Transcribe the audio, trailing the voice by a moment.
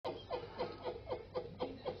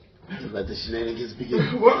Let the shenanigans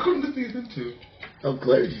begin. Welcome to season 2 of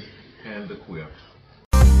Clergy and the Queer.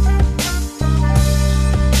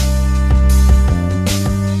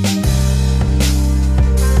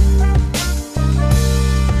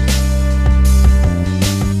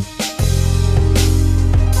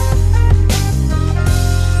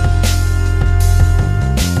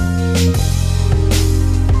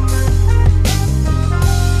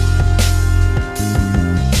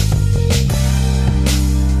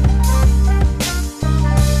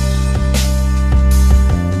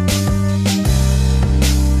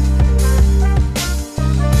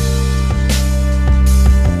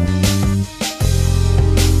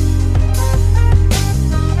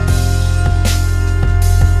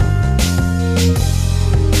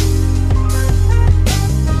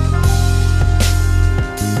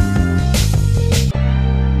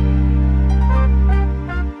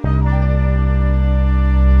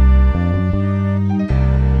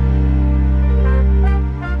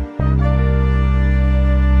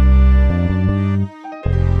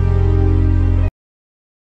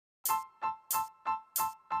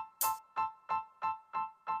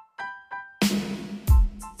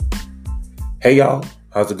 Hey y'all,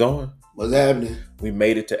 how's it going? What's happening? We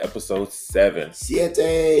made it to episode 7.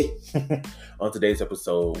 Siete. On today's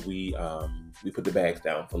episode, we put the bags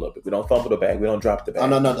down for a little bit. We don't fumble the bag. We don't drop the bag.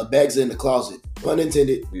 Oh, no. The bag's in the closet. Pun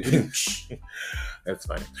intended. That's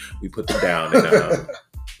fine. We put them down and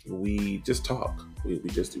we just talk. We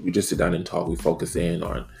just sit down and talk. We focus in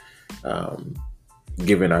on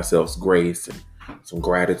giving ourselves grace and some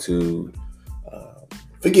gratitude.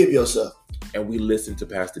 Forgive yourself. And we listen to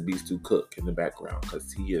Pastor Beastu cook in the background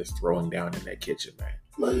because he is throwing down in that kitchen, man.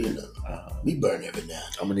 Well, you know, we burn every now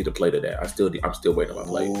and then. I'm gonna need a plate of that. I'm still waiting on my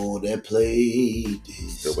plate. Oh, that plate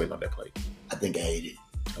is... Still waiting on that plate. I think I ate it.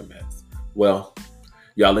 A mess. Well,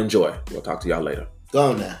 y'all enjoy. We'll talk to y'all later.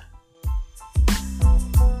 Go on now.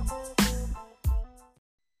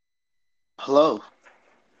 Hello.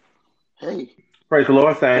 Hey. Praise the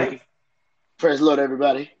Lord, saints. Hey. Praise the Lord,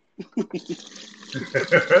 everybody.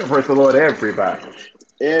 Praise the Lord, everybody.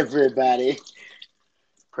 Everybody.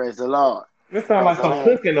 Praise the Lord. It sounds like some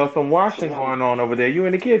cooking or some washing going on over there. You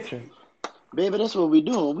in the kitchen. Baby, that's what we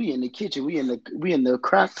doing. We in the kitchen. We in the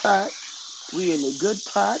crock pot. We in the good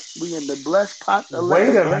pot. We in the blessed pot.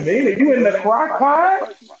 Wait a minute. You in the crock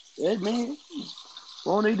pot? Yeah, man.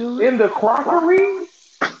 Won't they do it? In the crockery?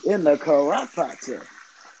 In the crock pot, sir.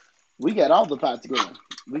 We got all the pots going.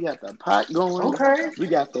 We got the pot going. Okay. We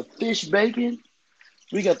got the fish baking.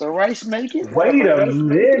 We got the rice making. Wait a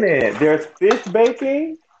minute. There's fish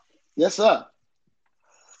baking? Yes, sir.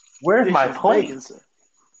 Where's Fish my is plate? baking,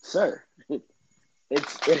 sir.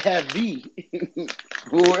 It have be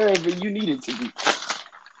wherever you need it to be.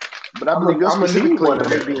 But I believe your specific plate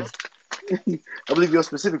may be. I believe your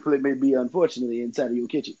specific plate may be, unfortunately, inside of your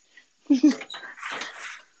kitchen.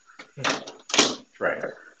 Right.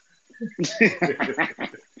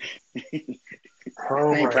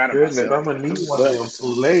 Oh my goodness, I'm gonna need one of them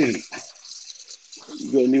fillets.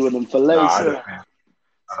 You gonna need one of them fillets, sir? I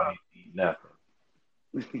don't need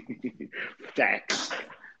to eat nothing. Facts.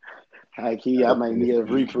 High key, I might need a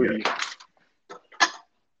reprieve.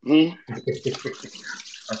 I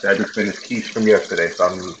just finished quiche from yesterday, so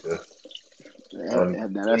I need to.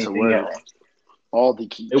 Now that's a word. All the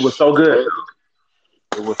quiche. It was so good.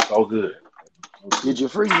 It was so good. Did you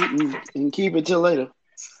freeze it and keep it till later?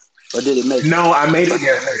 Or did it make it? No, I made it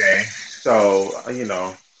yesterday. So,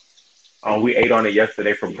 we ate on it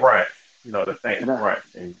yesterday for brunch. You know, the Saints brunch.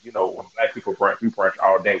 And, when black people brunch, we brunch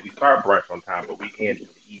all day. We start brunch on time, but we end in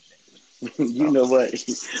the evening. You know what?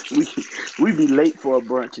 We be late for a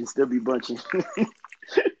brunch and still be brunching.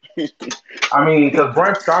 Because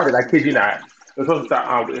brunch started, I kid you not.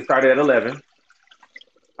 It started at 11.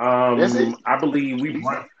 I believe we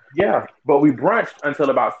brunched. Yeah, but we brunched until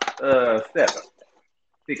about 6:30.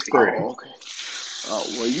 Oh, okay. Oh,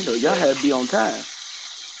 well, y'all had to be on time.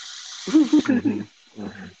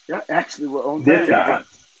 Y'all actually were on time. This time.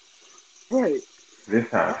 Right. This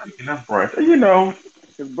time. Speaking of brunch,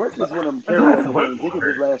 because brunch is one of them terrible things. It can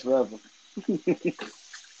just last forever.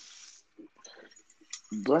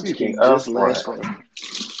 Brunch can just last forever.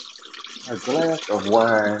 A glass of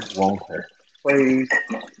wine won't hurt. Praise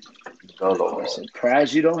the Lord. I'm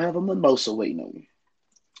surprised you don't have a mimosa waiting on you.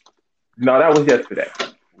 No, that was yesterday.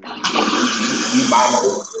 As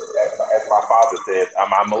my father said, a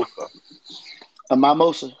mimosa. A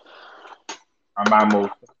mimosa. A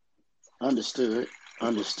mimosa. Understood.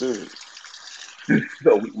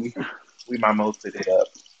 So we mimosa'd it up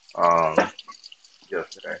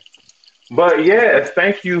yesterday. But yes,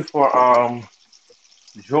 thank you for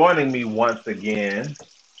joining me once again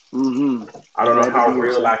Mm-hmm. I don't know Glad to how hear,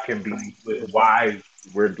 real sir. I can be with why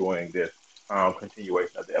we're doing this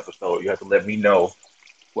continuation of the episode. You have to let me know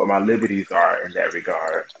what my liberties are in that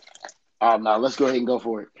regard. Now let's go ahead and go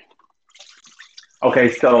for it.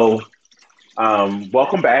 Okay, so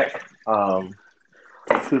welcome back to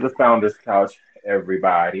the Founders Couch,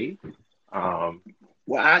 everybody. Um,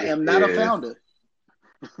 Well, I this am not a is founder.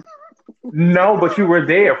 no, but you were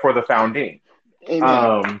there for the founding. Amen.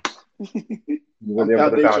 Um, you were I'm there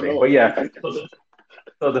for the founding, but foundational. yeah.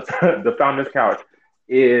 So the the Founders Couch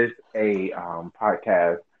is a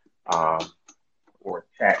podcast or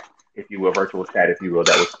chat, if you will, virtual chat, if you will,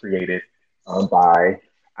 that was created by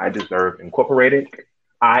I Deserve Incorporated.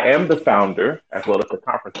 I am the founder as well as the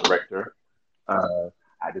conference director of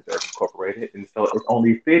I Deserve Incorporated, and so it's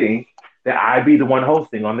only fitting that I be the one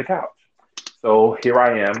hosting on the couch. So here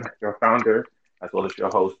I am, your founder, as well as your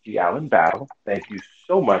host, G. Allen Battle. Thank you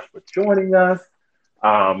so much for joining us.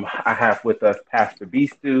 I have with us Pastor B.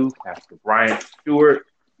 Stu, Pastor Brian Stewart,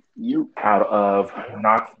 You, out of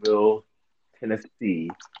Knoxville,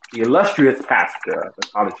 Tennessee, the illustrious pastor of the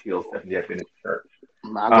College Hill Seventh-day Adventist Church.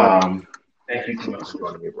 my God. Um, Thank you so much for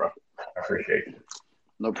joining me, bro. I appreciate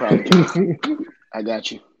No problem, Joe. you. I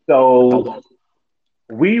got you. So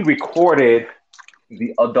we recorded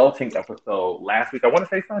the adulting episode last week. I want to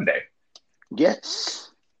say Sunday. Yes.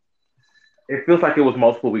 It feels like it was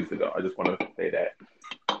multiple weeks ago. I just want to say that.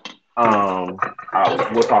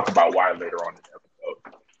 We'll talk about why later on in the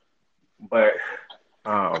episode.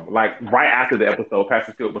 But like right after the episode,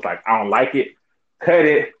 Pastor Stewart was like, "I don't like it. Cut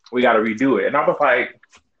it. We got to redo it." And I was like,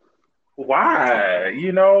 "Why?"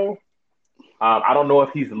 I don't know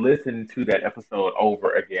if he's listened to that episode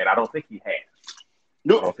over again. I don't think he has. I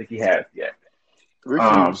Nope. don't think he has yet.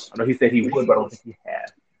 Refuse. I know he said he would, but I don't think he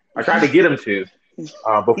has. I tried to get him to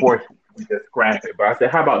before we just scrapped it, but I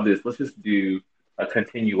said, "How about this? Let's just do a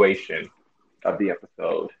continuation of the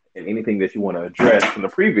episode, and anything that you want to address from the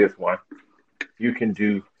previous one, you can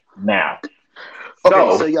do now." Okay,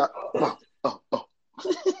 so So, y'all. Oh.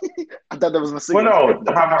 I thought that was my well, signal. no,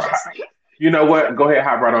 you know what? Go ahead,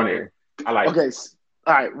 hop right on in. I like it. Okay.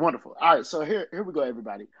 All right. Wonderful. All right. So here we go,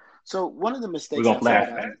 everybody. So one of the We're mistakes gonna I feel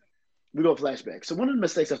like flashback. we go flashback. So one of the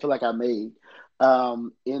mistakes I feel like I made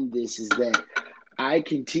in this is that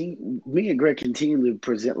me and Greg continually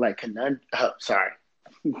present like sorry,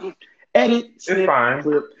 edit, It's snip, fine.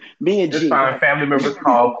 clip. Me and It's G. fine. Family members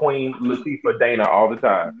call Queen Latifah Dana all the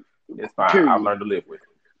time. It's fine. I've Period. learned to live with it.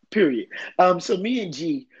 Period. So me and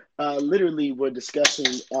G literally were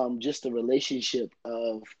discussing just the relationship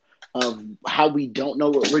of how we don't know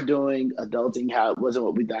what we're doing, adulting, how it wasn't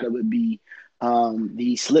what we thought it would be,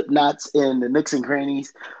 the slip knots and the nooks and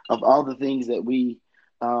crannies of all the things that we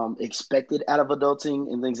expected out of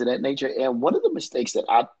adulting and things of that nature. And one of the mistakes that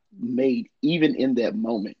I made, even in that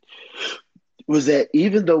moment, was that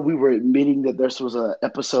even though we were admitting that this was an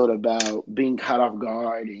episode about being caught off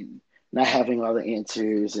guard and not having all the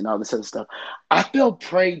answers and all this other stuff, I fell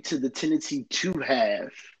prey to the tendency to have,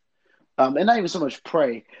 and not even so much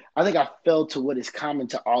prey. I think I fell to what is common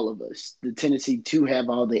to all of us: the tendency to have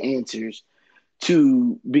all the answers.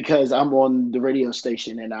 Because I'm on the radio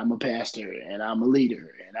station and I'm a pastor and I'm a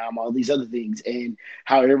leader and I'm all these other things, and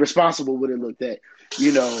how irresponsible would it look that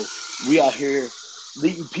we out here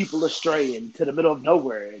leading people astray into the middle of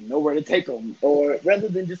nowhere and nowhere to take them, or rather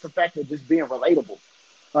than just the fact of just being relatable.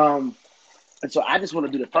 Um, and so I just want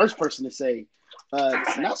to be the first person to say,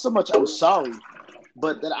 not so much I'm sorry,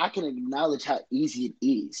 but that I can acknowledge how easy it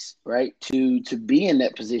is, right, to be in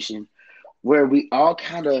that position where we all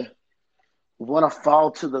kind of want to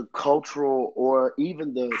fall to the cultural or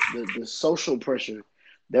even the social pressure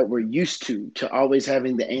that we're used to always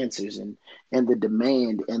having the answers and the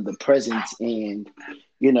demand and the presence and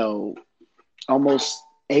you know almost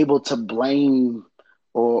able to blame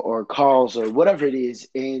or cause or whatever it is.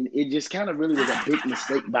 And it just kind of really was a big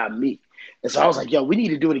mistake by me. And so I was like, yo, we need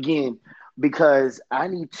to do it again because I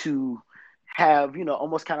need to have,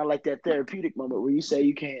 almost kind of like that therapeutic moment where you say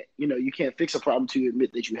you can't fix a problem to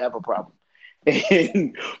admit that you have a problem.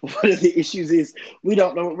 And one of the issues is we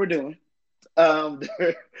don't know what we're doing. Um,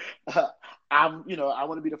 uh, I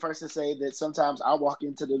want to be the first to say that sometimes I walk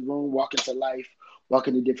into the room, walk into life, walk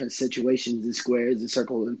into different situations and squares and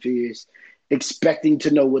circles and spheres, expecting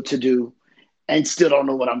to know what to do and still don't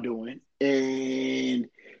know what I'm doing. And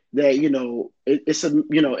that, it's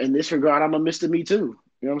in this regard, I'm a Mr. Me Too. You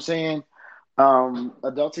know what I'm saying?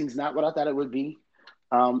 Adulting's not what I thought it would be.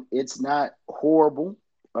 It's not horrible.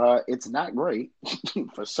 It's not great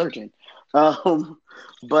for certain.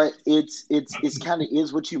 But it's kind of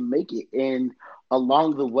is what you make it. And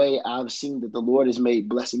along the way, I've seen that the Lord has made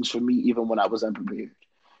blessings for me even when I was unprepared.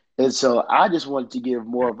 And so I just wanted to give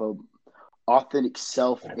more of a authentic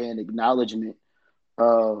self and acknowledgement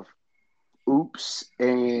of oops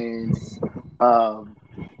and um,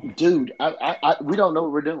 dude, we don't know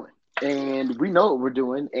what we're doing, and we know what we're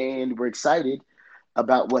doing, and we're excited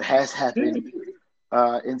about what has happened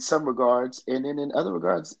in some regards, and then in other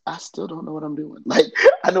regards, I still don't know what I'm doing. Like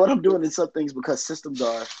I know what I'm doing in some things because systems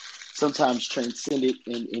are sometimes transcendent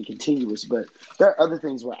and continuous, but there are other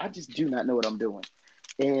things where I just do not know what I'm doing.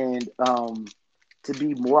 And to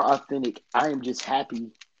be more authentic, I am just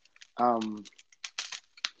happy um,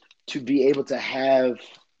 to be able to have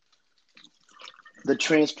the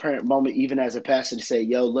transparent moment, even as a pastor, to say,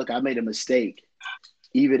 "Yo, look, I made a mistake."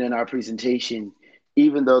 Even in our presentation,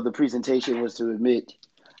 even though the presentation was to admit,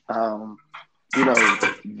 um, you know,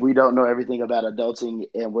 we don't know everything about adulting,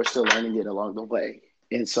 and we're still learning it along the way.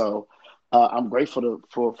 And so, I'm grateful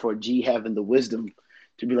for G having the wisdom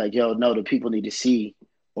to be like, "Yo, no, the people need to see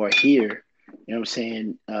or hear." You know what I'm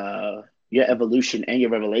saying? Your evolution and your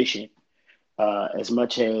revelation, as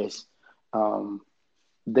much as um,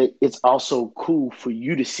 that it's also cool for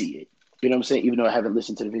you to see it. You know what I'm saying? Even though I haven't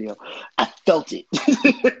listened to the video, I felt it.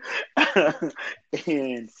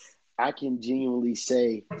 And I can genuinely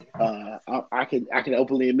say, I can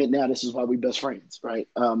openly admit now this is why we best friends, right?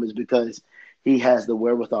 Is because he has the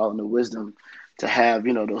wherewithal and the wisdom to have,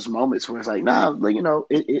 those moments where it's like, nah, like,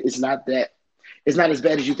 it's not that, it's not as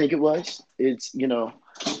bad as you think it was. It's,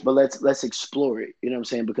 but let's explore it. You know what I'm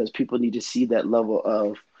saying? Because people need to see that level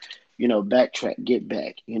of, backtrack, get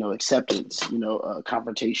back, acceptance,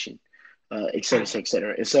 confrontation, et cetera, et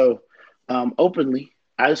cetera. And so, openly,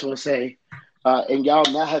 I just want to say, and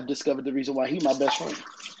y'all now have discovered the reason why he my best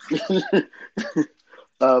friend,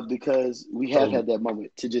 because we have So, had that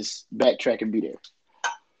moment to just backtrack and be there.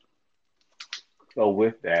 so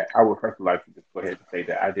with that, I would first like to just go ahead and say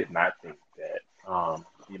that I did not think that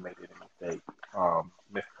he made any mistake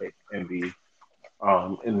in the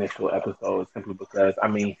initial episode simply because I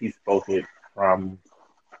mean he spoke it from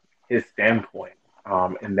his standpoint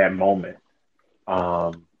in that moment.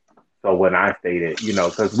 Um, so when I stated,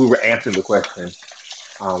 because we were answering the question,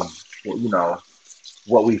 well,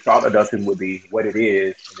 what we thought adulting would be, what it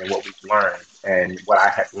is, and then what we've learned. And what I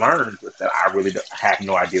had learned was that I really have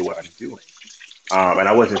no idea what I'm doing. And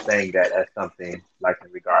I wasn't saying that as something like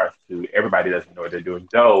in regards to everybody doesn't know what they're doing,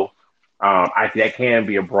 though. That can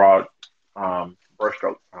be a broad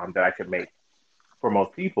brushstroke that I could make for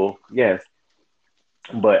most people, yes.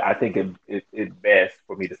 But I think it's best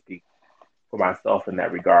for me to speak for myself in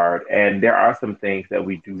that regard. And there are some things that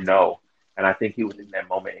we do know. And I think he was in that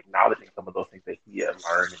moment acknowledging some of those things that he had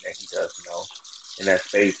learned and that he does know in that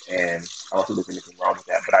space. And I don't think there's anything wrong with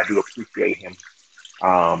that. But I do appreciate him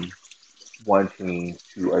um, wanting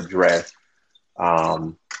to address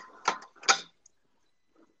um,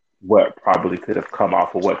 what probably could have come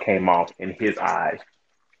off or what came off in his eyes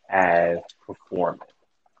as performance.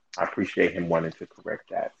 I appreciate him wanting to correct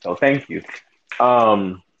that. So thank you.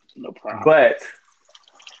 Um, No problem. but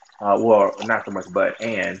well, not so much, but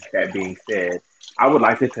and that being said, I would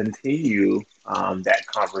like to continue that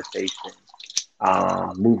conversation,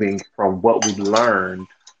 moving from what we learned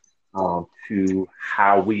to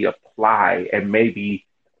how we apply, and maybe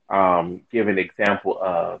give an example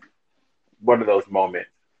of one of those moments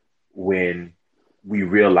when we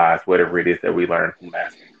realize whatever it is that we learned from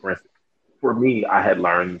last week. For instance, for me, I had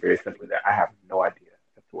learned very simply that I have no idea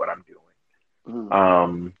as to what I'm doing, Mm.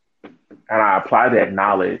 um, and I apply that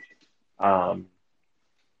knowledge. Um,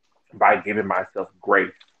 by giving myself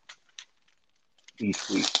grace each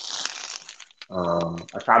week.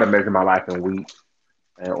 I try to measure my life in weeks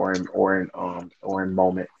or in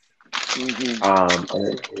moments. Mm-hmm.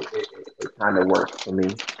 And it kind of works for me.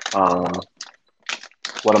 Um,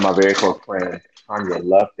 one of my very close friends, Tanya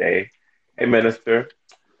Loveday, a minister,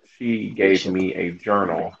 she gave Bishop. me a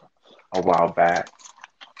journal a while back,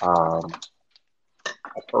 um,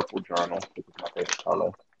 a purple journal, which is my favorite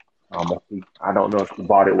color. I don't know if she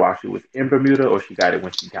bought it while she was in Bermuda or she got it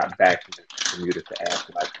when she got back to Bermuda to add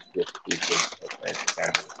to like the gift that she was giving to her friends and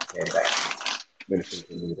family when she came back from ministering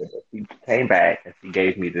to Bermuda. But she came back and she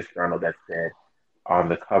gave me this journal that said on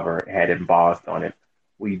the cover, it had embossed on it,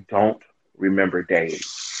 "We don't remember days,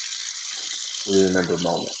 we remember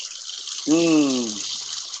moments." Mm.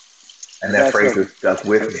 And that That's phrase heavy. has stuck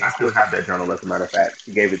with me. I still have that journal, as a matter of fact.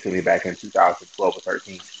 She gave it to me back in 2012 or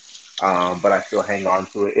 13, but I still hang on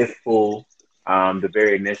to it. It's full. The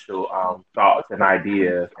very initial thoughts and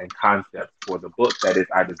ideas and concepts for the book that is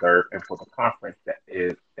I Deserve, and for the conference that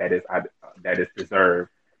is Deserved,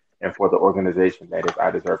 and for the organization that is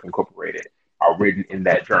I Deserve Incorporated are written in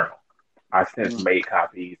that journal. I've since Mm. made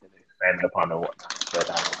copies and expanded upon and whatnot.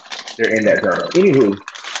 But they're in that journal. Anywho,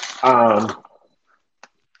 um,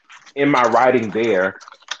 in my writing there,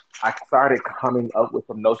 I started coming up with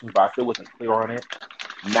some notions, but I still wasn't clear on it.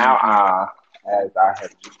 Now, Mm-hmm. as I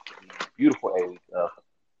have reached the beautiful age of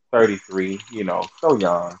 33, so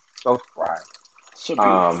young, so spry, So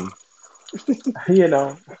beautiful. um, you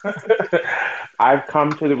know, I've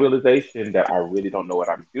come to the realization that I really don't know what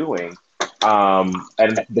I'm doing.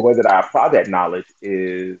 And the way that I apply that knowledge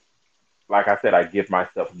is, like I said, I give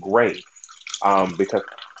myself grace. Because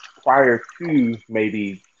prior to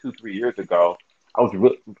maybe 2, 3 years ago, I was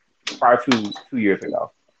re- prior to 2 years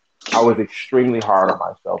ago, I was extremely hard on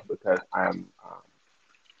myself because I'm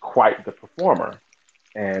quite the performer.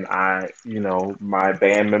 And my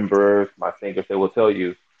band members, my singers, they will tell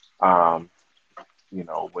you, um,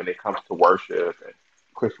 when it comes to worship and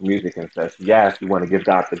Christian music and such, yes, you want to give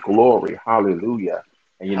God the glory, hallelujah.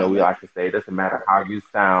 And we Hallelujah. like to say it doesn't matter how you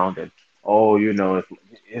sound, and oh,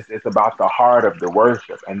 it's about the heart of the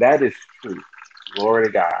worship, and that is true. Glory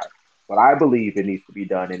to God. But I believe it needs to be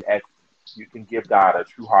done in excellence. You can give God a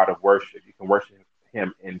true heart of worship. You can worship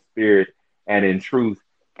Him in spirit and in truth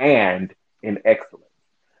and in excellence.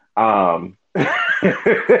 Um,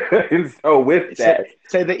 and so with Say, that,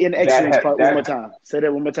 say the in that excellence has part one more that time. Say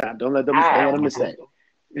that one more time. Don't let them miss that.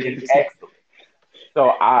 in excellence.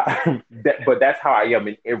 So but that's how I am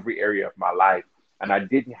in every area of my life. And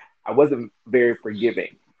I wasn't very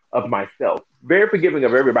forgiving of myself, very forgiving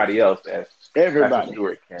of everybody else, as Pastor Everybody.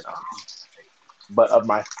 Stewart can. But of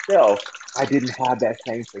myself, I didn't have that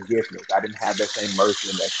same forgiveness. I didn't have that same mercy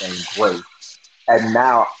and that same grace. And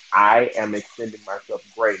now I am extending myself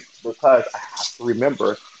grace because I have to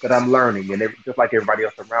remember that I'm learning, and just like everybody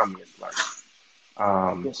else around me is learning.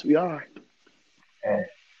 Um, Yes, we are.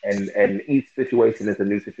 and and each situation is a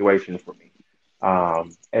new situation for me.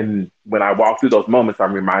 And when I walk through those moments,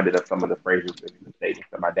 I'm reminded of some of the phrases and the statements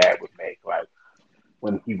that my dad would make, like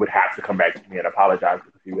when he would have to come back to me and apologize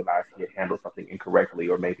because he realized he had handled something incorrectly,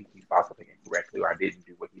 or maybe he saw something incorrectly, or I didn't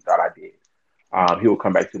do what he thought I did. He would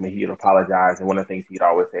come back to me, he'd apologize, and one of the things he'd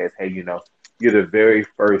always say is, "Hey, you're the very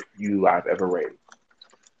first you I've ever raised.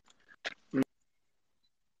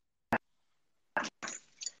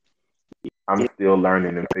 I'm still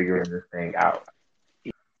learning and figuring this thing out."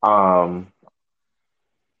 Um,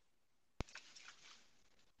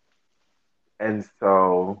 and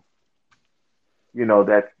so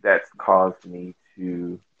that's caused me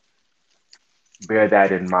to bear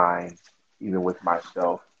that in mind, even with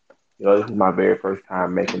myself. This is my very first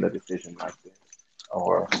time making a decision like this,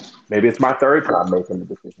 or maybe it's my third time making a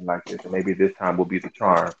decision like this, and maybe this time will be the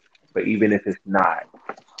charm. But even if it's not,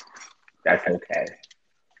 that's okay.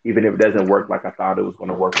 Even if it doesn't work like I thought it was going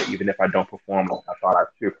to work, or even if I don't perform like I thought I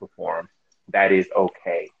should perform, that is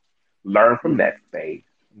okay. Learn from Mm-hmm. that space,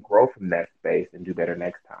 grow from that space, and do better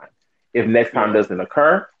next time. If next time Yeah. doesn't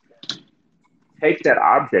occur, take that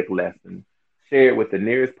object lesson, share it with the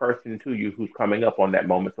nearest person to you who's coming up on that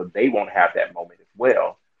moment so they won't have that moment as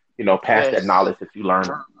well. Pass that Yes. knowledge that you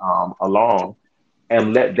learned along,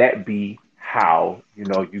 and let that be how you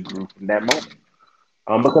grew from that moment.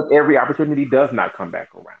 Because every opportunity does not come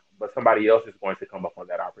back around, but somebody else is going to come up on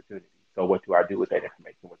that opportunity. So what do I do with that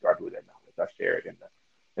information? What do I do with that knowledge? I share it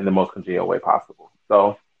in the most congenial way possible.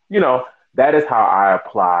 So that is how I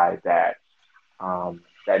apply that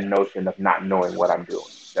notion of not knowing what I'm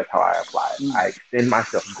doing. That's how I apply it. I Mm. extend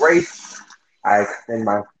myself grace. I extend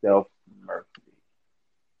myself mercy.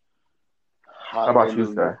 How about you,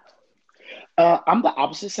 Hallelujah. sir? I'm the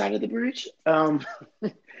opposite side of the bridge.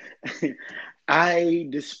 I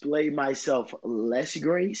display myself less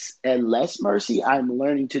grace and less mercy. I'm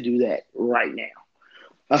learning to do that right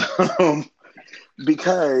now.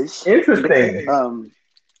 Because, Interesting. um,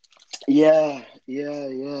 yeah.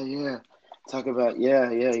 Talk about,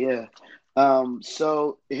 yeah.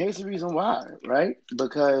 So here's the reason why, right?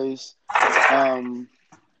 Because um,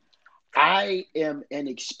 I am an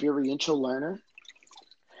experiential learner,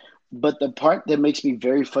 but the part that makes me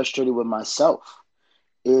very frustrated with myself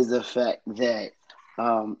is the fact that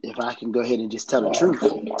if I can go ahead and just tell the truth,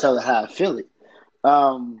 tell it how I feel it.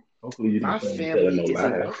 Um, Hopefully you my didn't plan to tell family no is lies.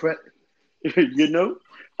 incredible.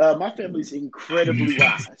 My family is incredibly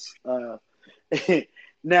wise.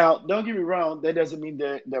 Now, don't get me wrong. That doesn't mean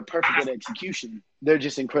they're perfect at execution. They're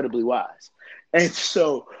just incredibly wise. And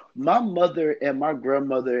so, my mother and my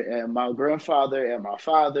grandmother and my grandfather and my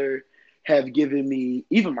father have given me,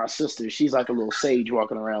 even my sister. She's like a little sage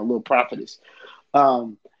walking around, a little prophetess.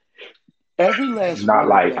 Um, every last Not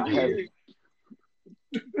one of like them he have is.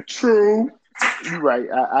 true. You're right.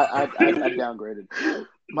 I downgraded.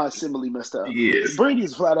 My simile messed up. He is. Brady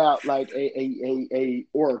is flat out like a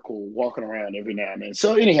oracle walking around every now and then.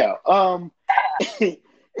 So anyhow, the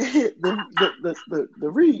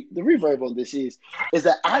reverb on this is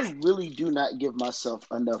that I really do not give myself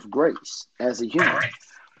enough grace as a human,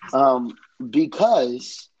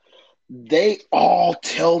 because they all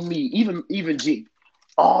tell me, even G,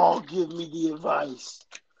 all give me the advice.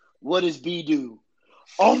 What does B do?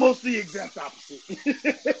 Almost the exact opposite.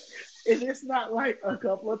 And it's not like a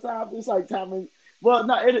couple of times. It's like time. Well,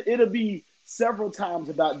 no, it'll be several times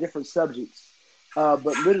about different subjects. But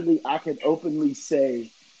literally, I can openly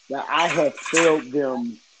say that I have failed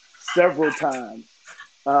them several times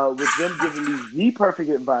with them giving me the perfect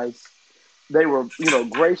advice. They were,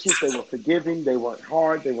 gracious. They were forgiving. They weren't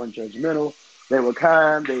hard. They weren't judgmental. They were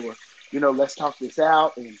kind. They were, let's talk this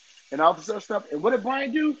out and all this other stuff. And what did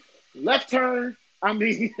Brian do? Left turn. I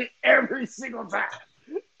mean, every single time.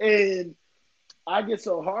 And I get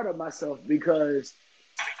so hard on myself because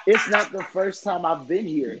it's not the first time I've been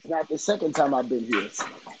here. It's not the second time I've been here.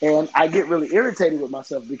 And I get really irritated with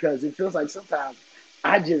myself because it feels like sometimes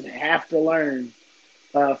I just have to learn,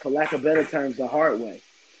 for lack of better terms, the hard way.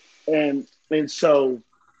 And so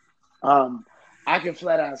I can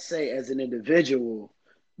flat out say as an individual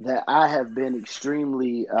that I have been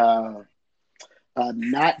extremely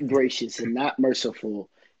not gracious and not merciful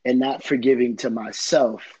and not forgiving to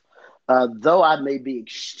myself, though I may be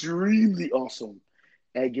extremely awesome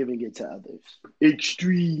at giving it to others.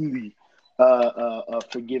 Extremely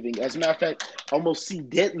forgiving. As a matter of fact, almost see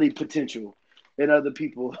deadly potential in other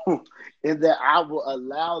people, in that I will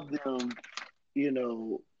allow them,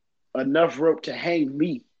 enough rope to hang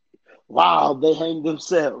me while they hang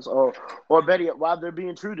themselves, or better yet, while they're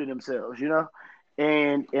being true to themselves,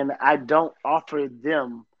 and I don't offer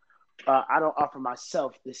them. I don't offer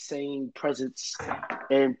myself the same presence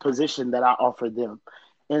and position that I offer them.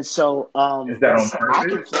 And so, is that on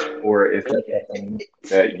purpose, or is that something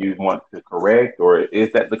that you want to correct, or is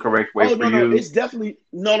that the correct way for you? It's definitely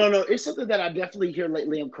no. It's something that I definitely here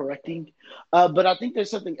lately I'm correcting, but I think there's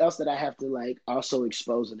something else that I have to also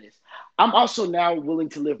expose in this. I'm also now willing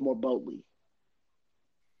to live more boldly.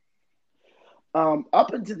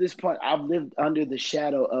 Up until this point, I've lived under the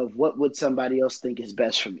shadow of what would somebody else think is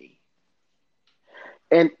best for me.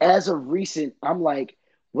 And as of recent, I'm like,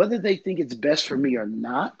 whether they think it's best for me or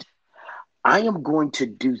not, I am going to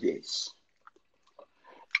do this.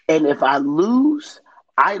 And if I lose,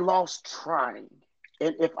 I lost trying.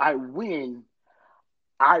 And if I win,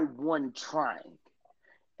 I won trying.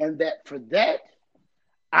 And that for that,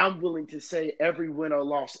 I'm willing to say every win or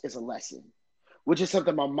loss is a lesson, which is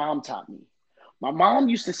something my mom taught me. My mom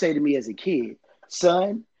used to say to me as a kid,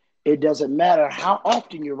 son, it doesn't matter how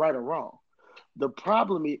often you're right or wrong. The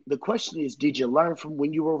question is, did you learn from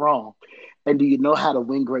when you were wrong? And do you know how to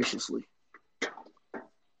win graciously?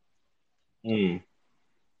 Mm.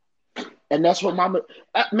 And that's what mama,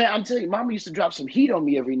 man, I'm telling you, mama used to drop some heat on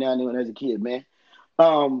me every now and then as a kid, man.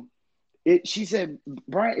 She said,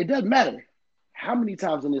 Brian, it doesn't matter how many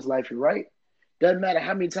times in this life you're right. Doesn't matter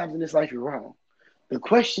how many times in this life you're wrong. The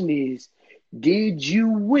question is, did you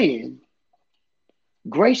win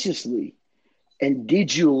graciously? And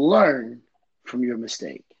did you learn from your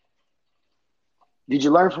mistake? Did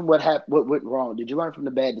you learn from what went wrong? Did you learn from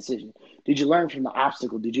the bad decision? Did you learn from the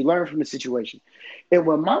obstacle? Did you learn from the situation? And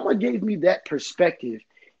when mama gave me that perspective,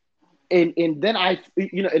 and then I,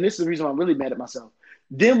 and this is the reason I'm really mad at myself.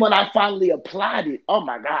 Then when I finally applied it, oh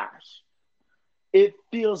my gosh, it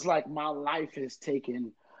feels like my life has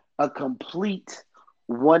taken a complete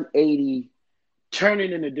 180,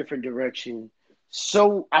 turning in a different direction.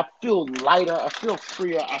 So I feel lighter, I feel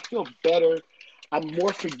freer, I feel better. I'm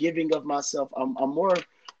more forgiving of myself. I'm more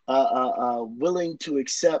willing to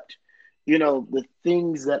accept, the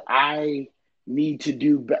things that I need to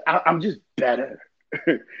do. But I'm just better.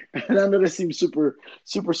 And I know that seems super,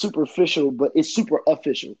 super superficial, but it's super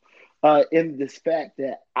official in this fact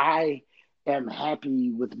that I am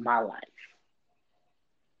happy with my life.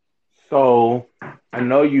 So I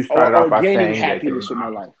know you started off by gaining saying happiness with my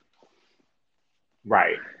life.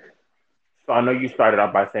 Right. So I know you started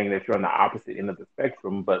off by saying that you're on the opposite end of the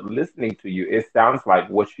spectrum, but listening to you, it sounds like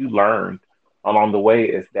what you learned along the way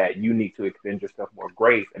is that you need to extend yourself more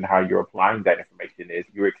grace, and how you're applying that information is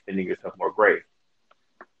you're extending yourself more grace.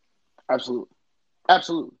 Absolutely.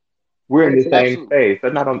 We're in the same space.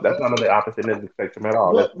 That's not on the opposite end of the spectrum at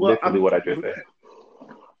all. That's literally what I just said.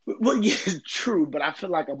 Well, yeah, it's true, but I feel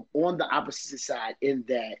like I'm on the opposite side in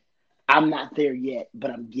that I'm not there yet,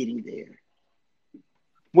 but I'm getting there.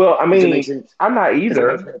 Well, I mean, I'm not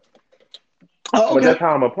either, but that's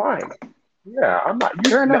how I'm applying. Yeah, I'm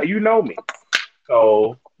not. You know me,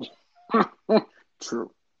 so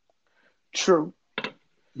True. True.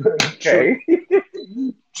 Okay.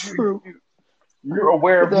 True. You're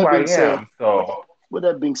aware With of who that I being said, am, so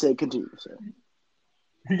continue, sir.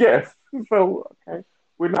 yes. So okay,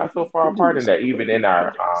 we're not so far apart Continue, in sir. that, even in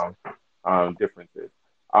our differences.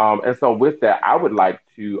 And so with that, I would like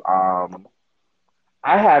to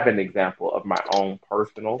I have an example of my own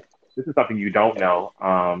personal. This is something you don't know,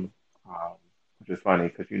 which is funny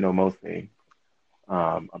because you know most things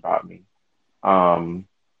about me. Um,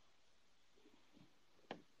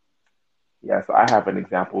 yeah, so I have an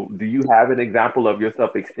example. Do you have an example of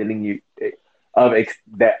yourself extending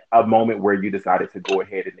that a moment where you decided to go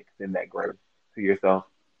ahead and extend that grace to yourself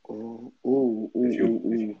Ooh, ooh, ooh, ooh,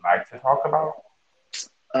 that ooh. you like to talk about?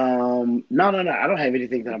 No, no, no. I don't have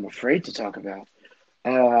anything that I'm afraid to talk about.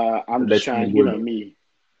 I'm just That you trying, would. me.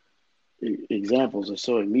 Examples are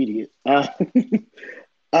so immediate. Well, you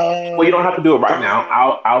Uh, don't have to do it right now.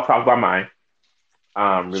 I'll talk about mine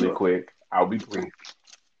really sure. quick. I'll be brief,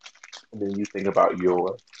 and then you think about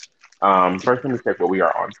yours. First, let me check what we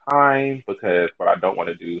are on time because what I don't want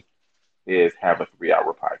to do is have a 3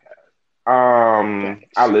 hour podcast. I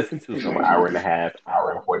Facts. listen to some hour and a half,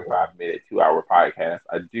 hour and 45 minute, 2 hour podcast.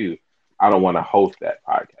 I do. I don't want to host that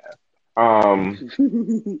podcast.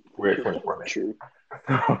 We're at 24 minutes. True.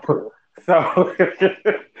 So,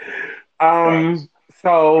 um,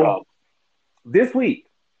 so this week,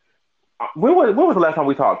 when was the last time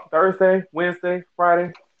we talked? Thursday, Wednesday,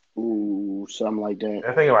 Friday? Ooh, something like that.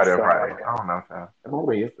 I think it might have been Friday. I don't know. So. It might have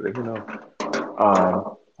been yesterday. Who knows?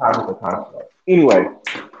 Time is a construct. Anyway,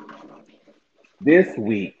 this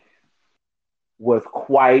week was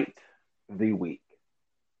quite the week.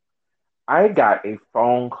 I got a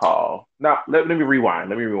phone call. Now, let me rewind.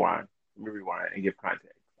 Let me rewind and give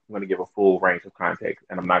context. I'm going to give a full range of context,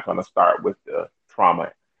 and I'm not going to start with the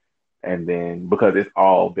trauma and then because it's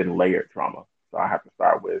all been layered trauma. So I have to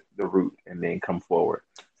start with the root and then come forward.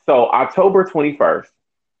 So October 21st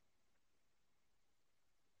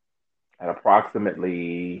at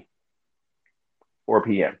approximately 4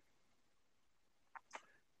 p.m.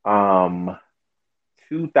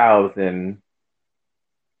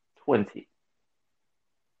 2020,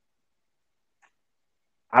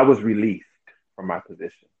 I was released from my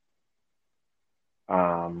position.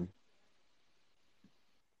 Um,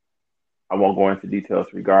 I won't go into details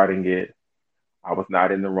regarding it. I was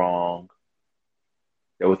not in the wrong.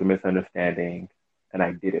 There was a misunderstanding, and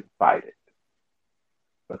I didn't fight it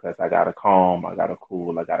because I got a calm, I got a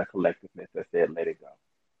cool, I got a collectiveness that said, let it go.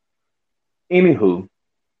 Anywho,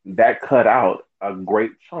 that cut out a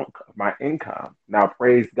great chunk of my income. Now,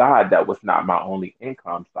 praise God, that was not my only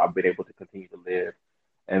income, so I've been able to continue to live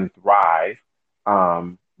and thrive.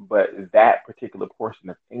 But that particular portion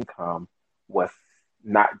of income was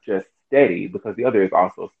not just steady because the other is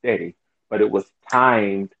also steady, but it was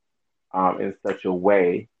timed in such a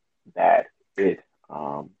way that it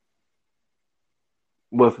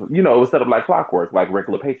was, it was set up like clockwork, like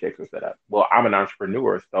regular paychecks are set up. Well, I'm an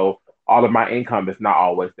entrepreneur, so all of my income is not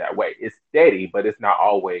always that way. It's steady, but it's not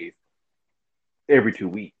always every 2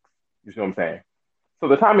 weeks. You see what I'm saying? So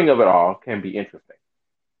the timing of it all can be interesting.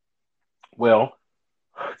 Well,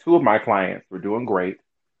 two of my clients were doing great.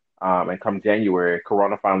 And come January,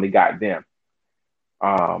 Corona finally got them,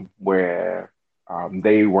 where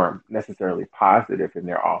they weren't necessarily positive in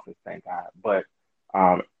their office, thank God. But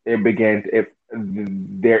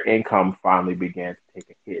their income finally began to take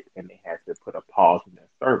a hit and they had to put a pause in their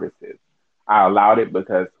services. I allowed it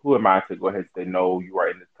because who am I to go ahead and say, no, you are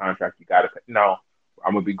in this contract, you got to pay. No,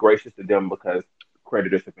 I'm going to be gracious to them because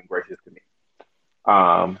creditors have been gracious to me. And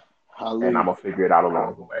I'm Hallelujah. going to figure it out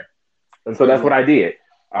along the way. And so that's what Amen. I did.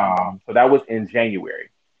 So that was in January,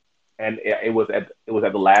 and it was at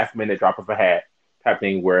the last minute drop of a hat type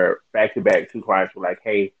thing where back to back two clients were like,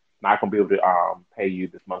 "Hey, not gonna be able to pay you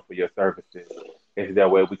this month for your services. Is there a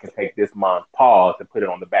way we can take this month pause and put it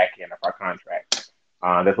on the back end of our contract?"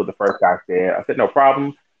 That's what the first guy said. I said, "No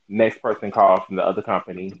problem." Next person called from the other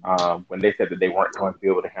company. When they said that they weren't going to be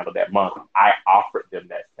able to handle that month, I offered them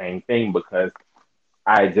that same thing because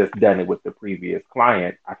I had just done it with the previous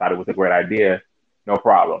client. I thought it was a great idea. No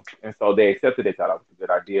problem. And so they accepted it, thought it was a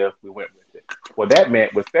good idea. We went with it. What that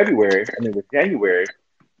meant was with January,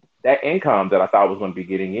 that income that I thought was going to be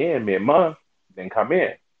getting in mid month didn't come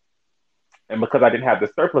in. And because I didn't have the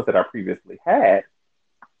surplus that I previously had,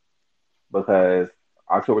 because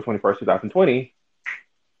October 21st, 2020,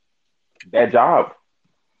 that job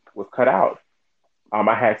was cut out. I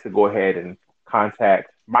had to go ahead and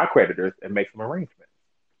contact my creditors and make some arrangements.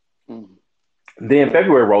 Mm. Then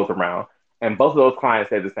February rolls around, and both of those clients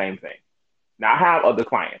said the same thing. Now I have other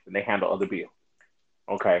clients, and they handle other bills.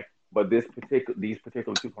 Okay, but these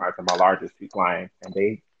particular two clients are my largest two clients, and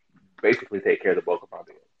they basically take care of the bulk of my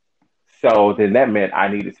bills. So then that meant I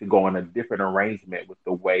needed to go on a different arrangement with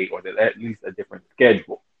the way, or at least a different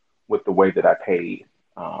schedule with the way that I paid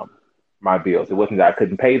my bills. It wasn't that I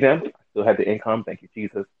couldn't pay them; I still had the income. Thank you,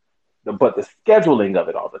 Jesus. But the scheduling of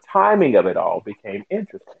it all, the timing of it all, became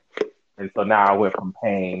interesting. And so now I went from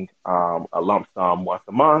paying a lump sum once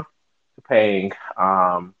a month to paying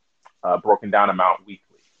a broken down amount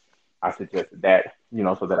weekly. I suggested that,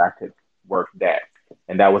 so that I could work that.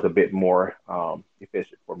 And that was a bit more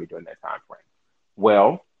efficient for me during that time frame.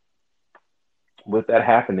 Well, with that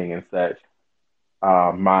happening and such,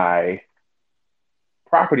 my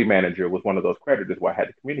property manager was one of those creditors who I had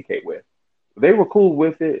to communicate with. They were cool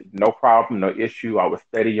with it, no problem, no issue. I was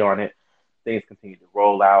steady on it. Things continued to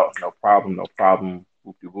roll out, no problem, no problem.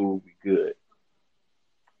 Whoop-de-woo, we good.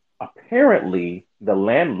 Apparently, the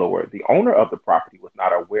landlord, the owner of the property, was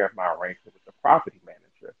not aware of my arrangement with the property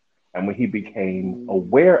manager. And when he became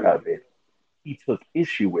aware of it, he took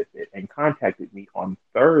issue with it and contacted me on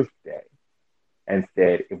Thursday and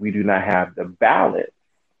said, if we do not have the ballot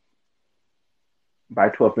by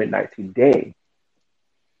 12 midnight today,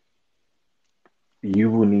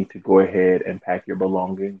 you will need to go ahead and pack your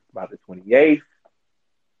belongings by the 28th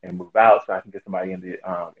and move out, so I can get somebody in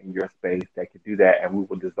your space that can do that, and we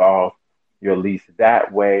will dissolve your lease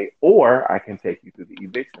that way, or I can take you through the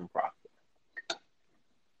eviction process.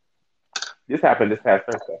 This happened this past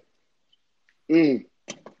Thursday.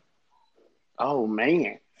 Oh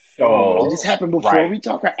man! So did this happen before we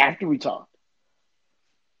talk or after we talk?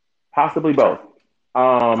 Possibly both.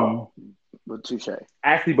 But touche.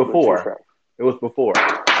 Actually, before. It was before.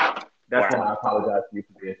 That's why I apologize for you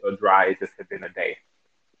for being so dry. It just had been a day.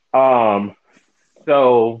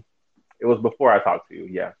 So it was before I talked to you,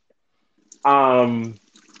 yeah.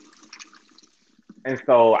 And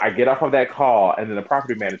so I get off of that call, and then the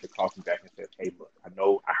property manager calls me back and says, hey, look,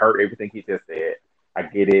 I heard everything he just said. I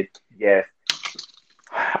get it. Yes.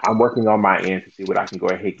 I'm working on my end to see what I can go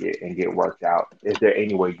ahead and get worked out. Is there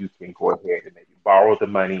any way you can go ahead and maybe borrow the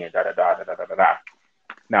money and da-da-da-da-da-da-da?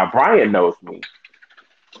 Now, Brian knows me,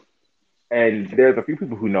 and there's a few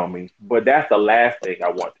people who know me, but that's the last thing I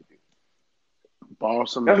want to do. Borrow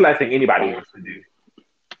some. That's the last thing anybody wants to do.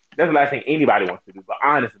 That's the last thing anybody wants to do. But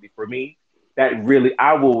honestly, for me, that's the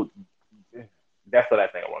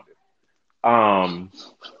last thing I want to do.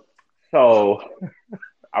 So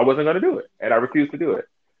I wasn't going to do it, and I refused to do it.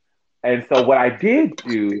 And so what I did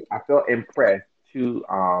do, I felt impressed to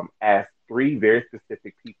ask three very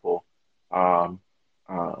specific people,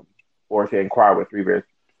 or to inquire with three very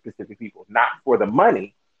specific people, not for the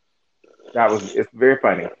money. It's very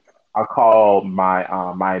funny. I called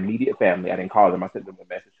my immediate family. I didn't call them. I sent them a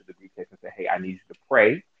message to the group text and said, hey, I need you to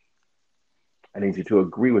pray. I need you to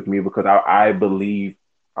agree with me because I believe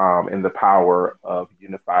in the power of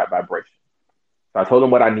unified vibration. So I told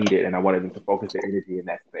them what I needed, and I wanted them to focus their energy in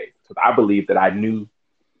that space. Because I believed that I knew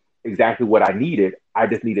exactly what I needed. I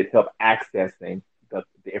just needed help accessing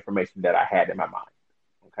the information that I had in my mind.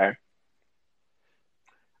 Okay?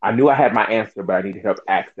 I knew I had my answer, but I needed help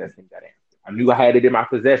accessing that answer. I knew I had it in my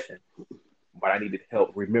possession, but I needed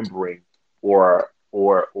help remembering or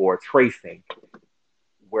tracing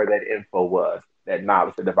where that info was, that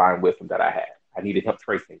knowledge, the divine wisdom that I had. I needed help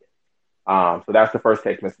tracing it. So that's the first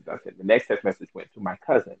text message I sent. The next text message went to my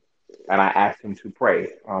cousin, and I asked him to pray.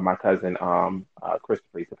 My cousin,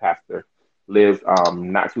 Christopher, he's a pastor, lives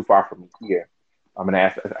not too far from me here. I'm going to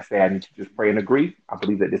ask, I say, I need to just pray and agree. I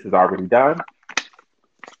believe that this is already done.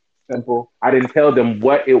 Simple. I didn't tell them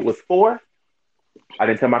what it was for. I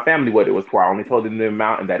didn't tell my family what it was for. I only told them the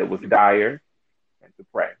amount and that it was dire, and to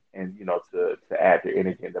pray and, to add their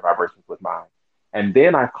energy and the vibrations with mine. And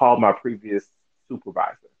then I called my previous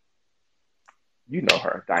supervisor. You know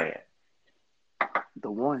her, Diane.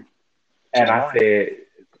 The one. And I said,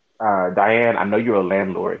 Diane, I know you're a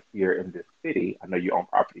landlord here in this city. I know you own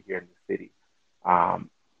property here in the city.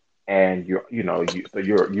 And you're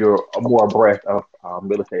more abreast of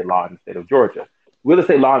real estate law in the state of Georgia. Real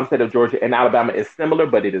estate law in the state of Georgia and Alabama is similar,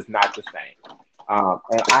 but it is not the same.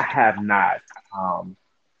 And I have not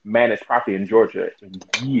managed property in Georgia in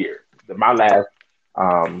years. My last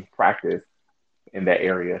practice in that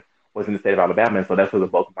area was in the state of Alabama, and so that's where the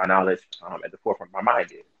bulk of my knowledge at the forefront of my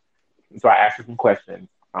mind is. And so I asked her some questions,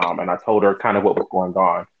 and I told her kind of what was going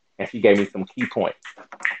on, and she gave me some key points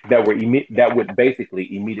that would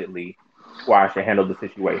basically immediately squash and handle the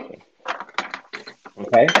situation.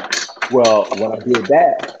 Okay? Well, when I did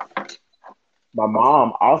that, my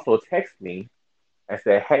mom also texted me and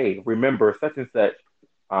said, hey, remember such and such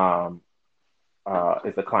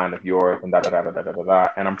is a client of yours, and da da da da da da da. Da.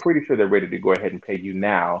 And I'm pretty sure they're ready to go ahead and pay you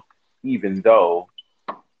now, even though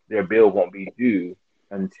their bill won't be due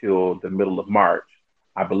until the middle of March.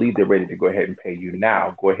 I believe they're ready to go ahead and pay you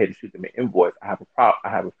now. Go ahead and shoot them an invoice. I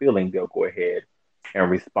have a feeling they'll go ahead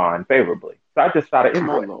and respond favorably. So I just shot an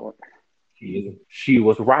My invoice. Lord. She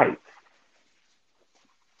was right.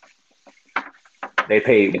 They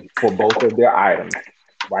paid for both of their items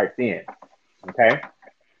right then. Okay.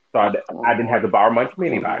 So I didn't have to borrow money from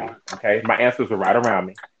anybody. Okay. My answers were right around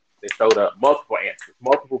me. They showed up multiple answers,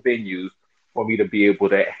 multiple venues for me to be able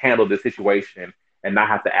to handle the situation and not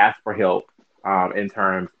have to ask for help in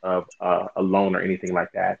terms of a loan or anything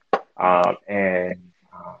like that. And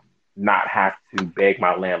not have to beg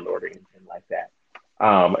my landlord or anything like that.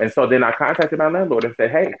 And so then I contacted my landlord and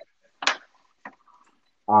said, hey,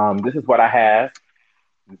 this is what I have.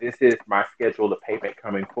 This is my schedule of payment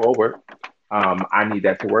coming forward. I need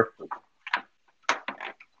that to work for you.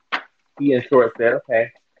 He in short said,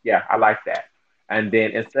 okay, yeah, I like that. And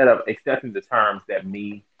then instead of accepting the terms that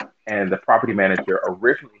me and the property manager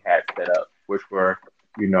originally had set up, which were,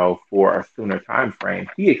 for a sooner time frame,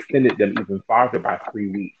 he extended them even farther by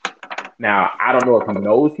 3 weeks. Now, I don't know if he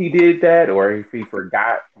knows he did that or if he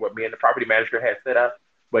forgot what me and the property manager had set up,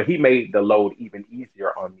 but he made the load even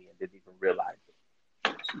easier on me and didn't even realize it.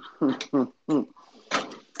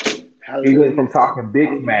 He went from talking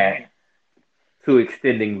big smack to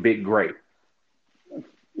extending big grace.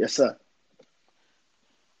 Yes, sir.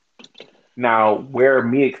 Now, where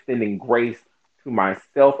me extending grace to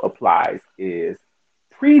myself applies is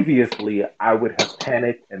previously I would have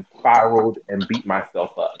panicked and spiraled and beat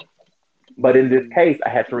myself up. But in this case, I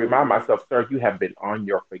had to remind myself, sir, you have been on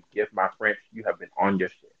your, forgive my French, you have been on your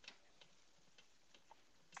shit.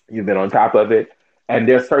 You've been on top of it. And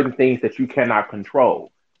there's certain things that you cannot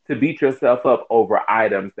control. To beat yourself up over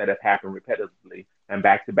items that have happened repetitively and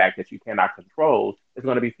back to back that you cannot control is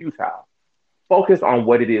going to be futile. Focus on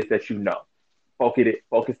what it is that you know.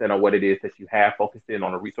 Focus in on what it is that you have. Focus in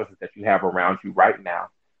on the resources that you have around you right now.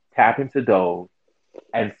 Tap into those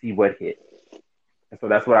and see what hits. And so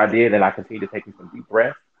that's what I did, and I continued to take some deep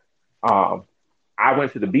breaths. I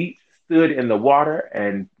went to the beach, stood in the water,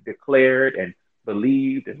 and declared and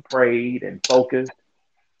believed and prayed and focused.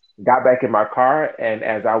 Got back in my car, and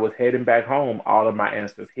as I was heading back home, all of my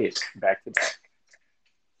answers hit back to back.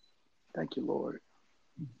 Thank you, Lord.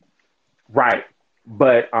 Right.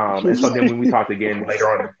 But and so then when we talked again later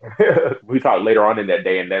on, we talked later on in that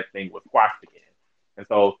day, and that thing was squashed again. And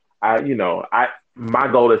so my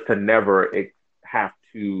goal is to never have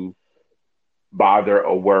to bother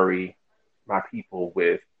or worry my people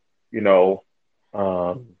with,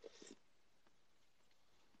 um,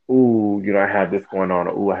 I have this going on,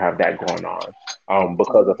 or I have that going on,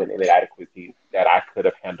 because of an inadequacy that I could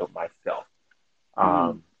have handled myself.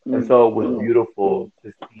 And so it was beautiful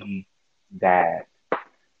to see that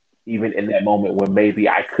even in that moment when maybe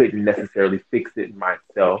I couldn't necessarily fix it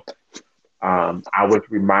myself, I was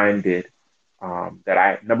reminded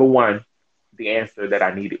that number one, the answer that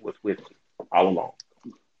I needed was with me all along.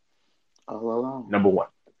 All along. Number one.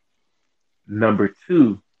 Number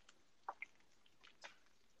two,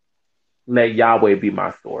 let Yahweh be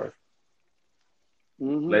my source.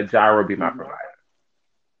 Let Jireh be my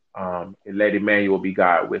provider. And let Emmanuel be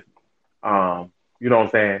God with me. You know what I'm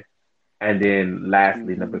saying? And then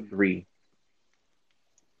lastly, number three,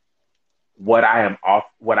 what I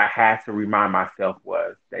had to remind myself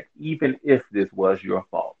was that even if this was your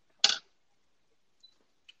fault,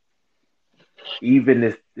 even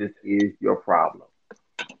if this is your problem,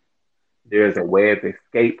 there's a way of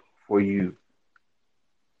escape for you.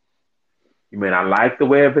 You may not like the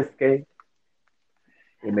way of escape.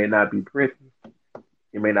 It may not be pretty.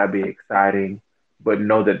 It may not be exciting, but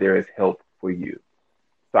know that there is help for you.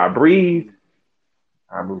 So I breathed.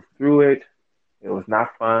 I moved through it. It was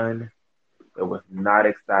not fun. It was not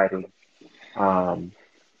exciting.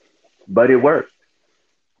 But it worked.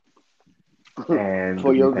 And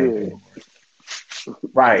for your good.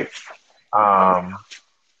 Right. Yeah,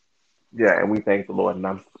 and we thank the Lord, and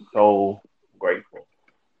I'm so grateful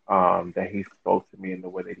that He spoke to me in the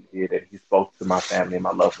way that He did, and He spoke to my family and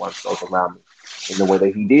my loved ones, those around me, in the way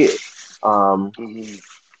that He did.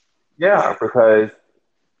 Yeah, because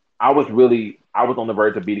I was on the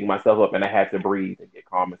verge of beating myself up, and I had to breathe and get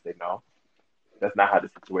calm and say, no, that's not how the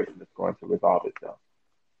situation is going to resolve itself.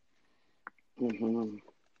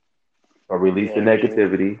 So release the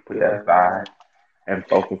negativity, put that aside, and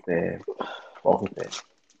focus in. And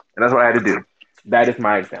that's what I had to do. That is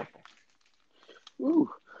my example. Ooh,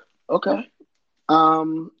 okay.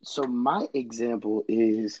 So my example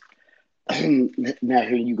is now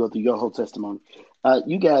here you go through your whole testimony.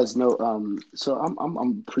 You guys know. So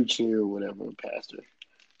I'm preaching or whatever, pastor.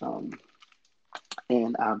 Um,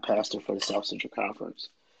 and I'm pastor for the South Central Conference,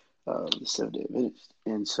 the Seventh Day Adventist.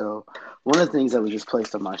 And so, one of the things that was just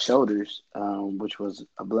placed on my shoulders, which was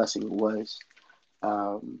a blessing,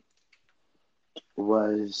 um,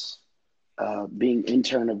 was being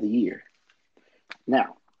intern of the year.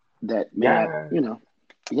 Now, that may not, Yeah.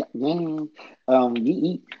 yeah, yeah.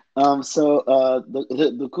 So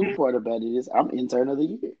the cool part about it is I'm intern of the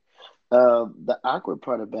year. The awkward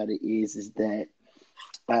part about it is that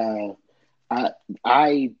uh, I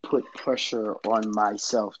I put pressure on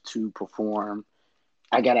myself to perform.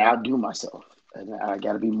 I gotta outdo myself, and I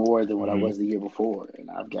gotta be more than what I Hmm. was the year before, and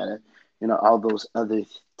I've gotta, all those other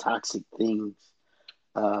toxic things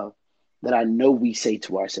uh, that I know we say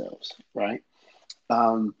to ourselves, right?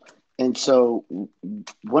 Um, and so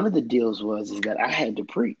one of the deals was is that I had to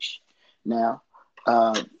preach. Now,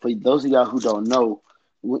 for those of y'all who don't know,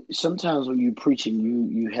 sometimes when you're preaching,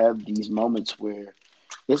 you have these moments where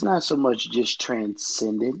it's not so much just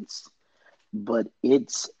transcendence, but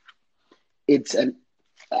it's an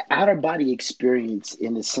out of body experience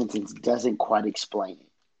in a sentence doesn't quite explain it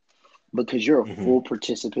because you're a Hmm. full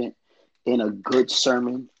participant in a good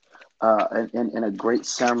sermon, and a great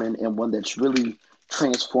sermon, and one that's really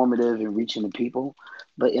transformative and reaching the people.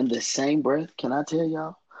 But in the same breath, can I tell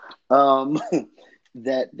y'all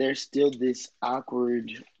that there's still this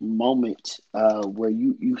awkward moment where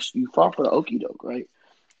you fall for the okey doke, right?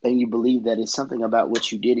 And you believe that it's something about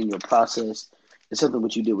what you did in your process, it's something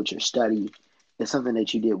what you did with your study, it's something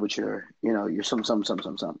that you did with your, your some.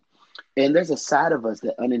 And there's a side of us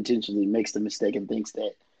that unintentionally makes the mistake and thinks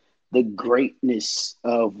that the greatness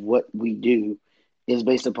of what we do is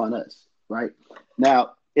based upon us, right?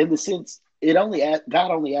 Now, in the sense,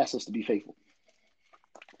 God only asks us to be faithful.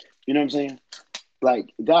 You know what I'm saying?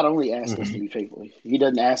 Like God only asks us to Hmm. be faithful. He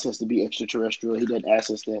doesn't ask us to be extraterrestrial. He doesn't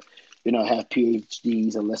ask us to, have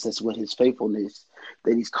PhDs unless that's what His faithfulness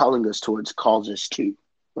that He's calling us towards calls us to,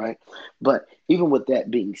 right? But even with that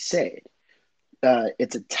being said,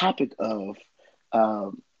 it's a topic of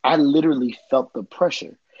I literally felt the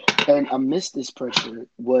pressure, and amidst this pressure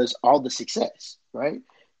was all the success, right?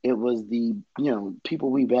 It was the people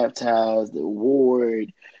we baptized, the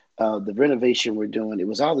award, the renovation we're doing. It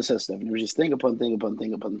was all this other stuff, and it was just thing upon thing upon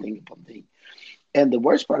thing upon thing upon thing. And the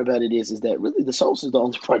worst part about it is that really the souls is the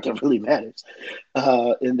only part that really matters,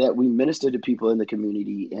 in that we minister to people in the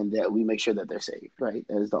community and that we make sure that they're saved, right?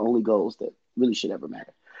 That is the only goals that really should ever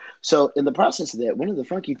matter. So in the process of that, one of the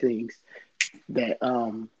funky things that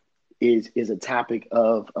is a topic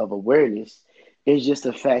of awareness is just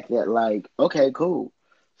the fact that, like, okay, cool.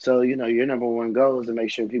 So your number one goal is to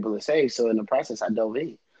make sure people are safe. So in the process, I dove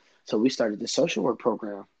in. So we started the social work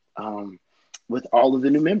program, with all of the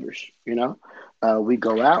new members. We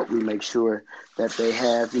go out, we make sure that they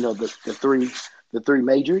have the three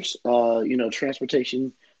majors.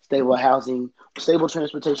 Transportation, stable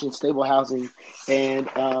transportation, stable housing,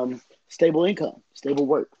 and stable income, stable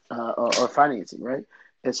work, or financing, right?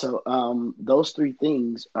 And so those three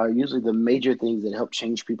things are usually the major things that help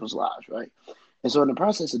change people's lives, right? And so in the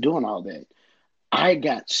process of doing all that, I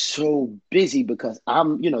got so busy because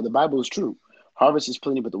the Bible is true. Harvest is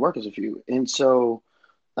plenty, but the workers are few. And so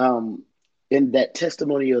um, in that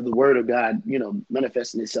testimony of the word of God,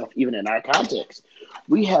 manifesting itself even in our context,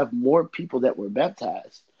 we have more people that were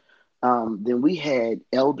baptized than we had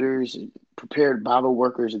elders and prepared Bible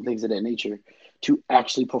workers and things of that nature to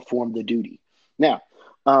actually perform the duty. Now,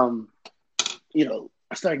 um,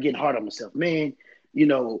 I started getting hard on myself, man.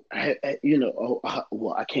 Well,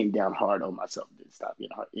 I came down hard on myself. Didn't stop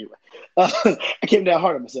getting hard anyway. I came down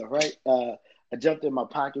hard on myself, right? I jumped in my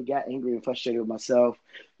pocket, got angry and frustrated with myself.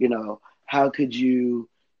 How could you,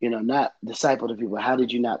 not disciple the people? How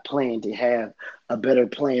did you not plan to have a better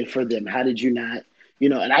plan for them? How did you not,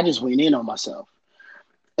 And I just went in on myself,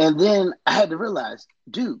 and then I had to realize,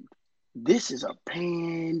 dude, this is a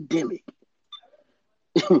pandemic.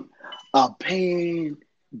 A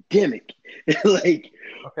pandemic. Like,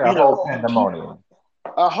 Okay, a whole people, pandemonium.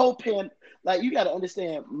 a whole like, you got to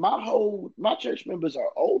understand, my church members are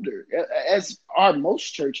older, as are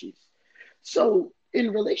most churches. So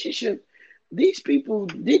in relationship, these people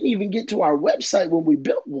didn't even get to our website when we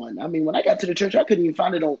built one. I mean, when I got to the church, I couldn't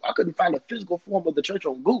find a physical form of the church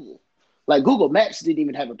on Google. Like, Google Maps didn't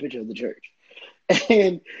even have a picture of the church.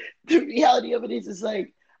 And the reality of it is, it's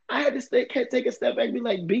like, I had to take a step back and be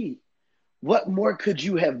like, B, what more could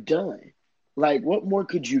you have done? Like, what more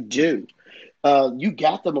could you do? You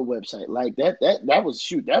got them a website like that. That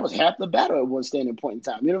was half the battle at one standing point in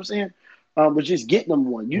time. You know what I'm saying? was just getting them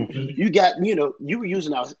one. You got, you were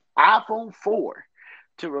using our iPhone 4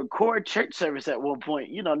 to record church service at one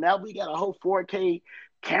point. Now we got a whole 4K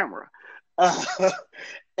camera.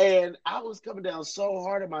 And I was coming down so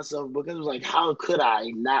hard on myself because it was like, how could I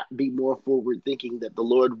not be more forward thinking that the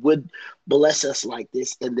Lord would bless us like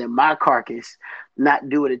this, and then my carcass not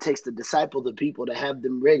do what it takes to disciple the people, to have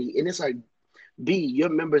them ready. And it's like, B, your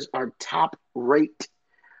members are top rate,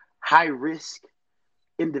 high risk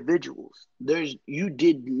individuals. You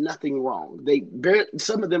did nothing wrong.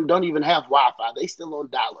 Some of them don't even have Wi-Fi. They still on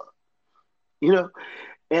dial-up,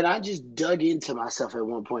 And I just dug into myself at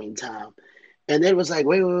one point in time. And then it was like,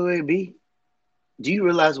 wait, B, do you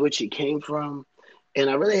realize where she came from? And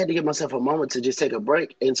I really had to give myself a moment to just take a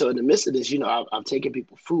break. And so in the midst of this, I've taken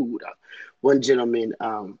people food. One gentleman,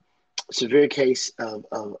 severe case of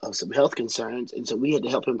some health concerns. And so we had to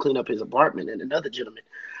help him clean up his apartment. And another gentleman,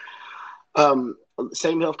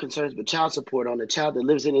 same health concerns, but child support on a child that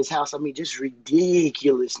lives in his house. I mean, just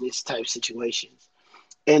ridiculousness type situations.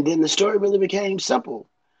 And then the story really became simple.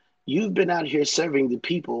 You've been out here serving the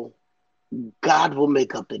people. God will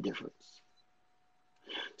make up the difference.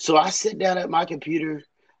 So I sit down at my computer,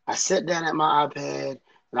 I sat down at my iPad,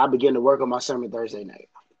 and I began to work on my sermon Thursday night.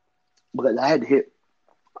 Because I had to hit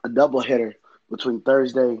a double header between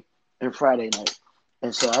Thursday and Friday night.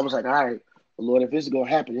 And so I was like, all right, Lord, if this is going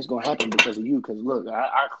to happen, it's going to happen because of you. Because look,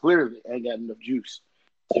 I clearly ain't got enough juice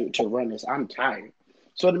to run this. I'm tired.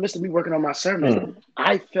 So in the midst of me working on my sermon,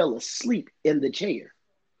 I fell asleep in the chair.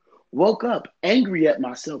 Woke up angry at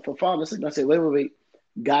myself for falling asleep. I said, wait.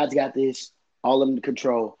 God's got this all under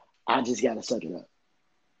control. I just got to suck it up.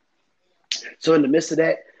 So in the midst of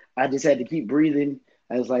that, I just had to keep breathing.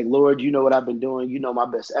 I was like, Lord, you know what I've been doing. You know my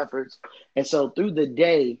best efforts. And so through the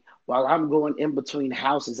day, while I'm going in between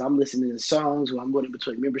houses, I'm listening to songs, while I'm going in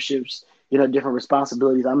between memberships, different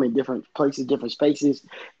responsibilities. I'm in different places, different spaces.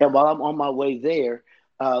 And while I'm on my way there,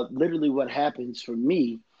 literally what happens for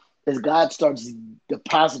me is God starts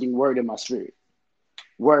depositing word in my spirit,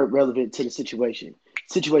 word relevant to the situation,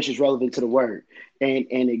 situations relevant to the word, and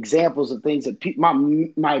examples of things that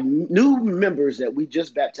my new members that we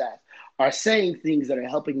just baptized are saying, things that are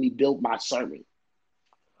helping me build my sermon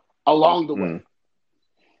along the way.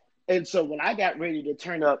 And so when I got ready to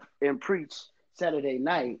turn up and preach Saturday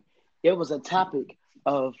night, it was a topic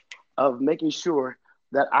of making sure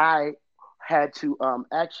that I had to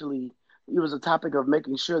it was a topic of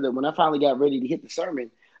making sure that when I finally got ready to hit the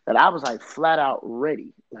sermon, that I was like flat out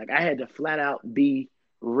ready. Like I had to flat out be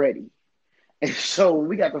ready. And so when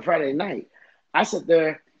we got to Friday night, I sat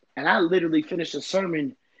there and I literally finished the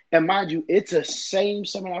sermon. And mind you, it's the same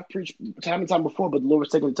sermon I've preached time and time before, but the Lord was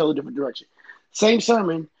taking a totally different direction. Same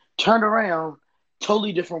sermon, turned around,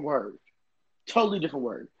 totally different word. Totally different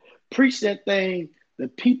word. Preached that thing. The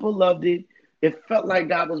people loved it. It felt like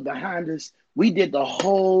God was behind us. We did the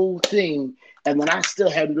whole thing, and then I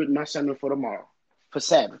still hadn't written my sermon for tomorrow, for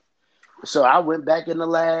Sabbath. So I went back in the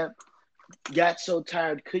lab, got so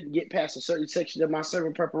tired, couldn't get past a certain section of my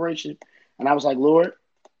sermon preparation, and I was like, Lord,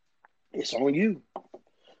 it's on you.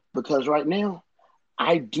 Because right now,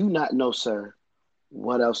 I do not know, sir,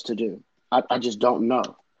 what else to do. I just don't know.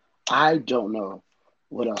 I don't know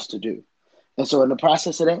what else to do. And so in the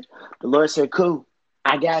process of that, the Lord said, cool,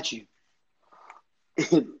 I got you.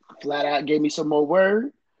 Flat out gave me some more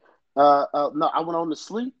word. No, I went on to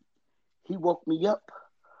sleep. He woke me up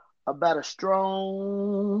about a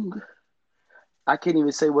strong, I can't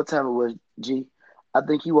even say what time it was, G. I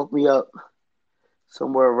think he woke me up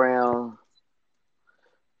somewhere around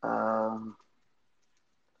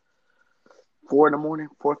 4 in the morning,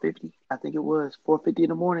 4:50. I think it was 4:50 in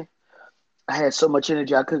the morning. I had so much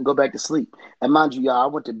energy I couldn't go back to sleep. And mind you, y'all, I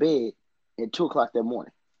went to bed at 2 o'clock that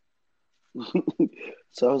morning.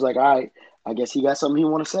 So I was like, all right, I guess he got something he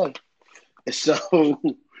want to say. And so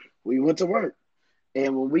we went to work.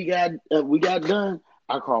 And when we got done,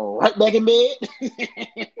 I crawled right back in bed,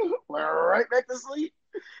 went right back to sleep,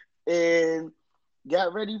 and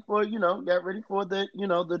got ready for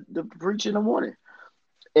the preach in the morning.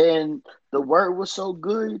 And the word was so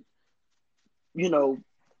good,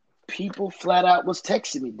 people flat out was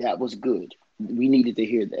texting me. That was good. We needed to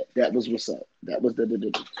hear that. That was what's up. That was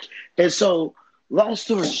the. And so, long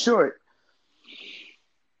story short,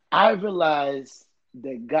 I realized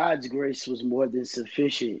that God's grace was more than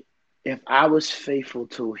sufficient. If I was faithful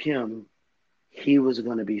to him, he was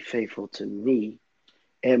going to be faithful to me.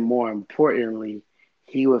 And more importantly,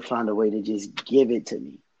 he would find a way to just give it to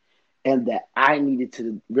me. And that I needed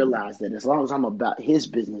to realize that as long as I'm about his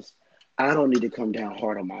business, I don't need to come down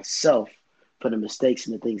hard on myself for the mistakes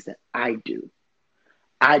and the things that I do.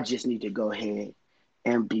 I just need to go ahead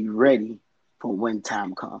and be ready for when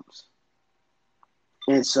time comes.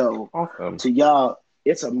 And so Awesome. to y'all,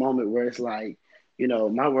 it's a moment where it's like,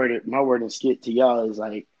 my word and skit to y'all is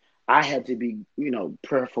like, I had to be,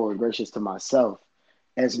 prayerful and gracious to myself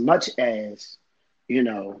as much as, you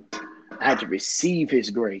know, I had to receive his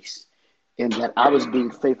grace and that I was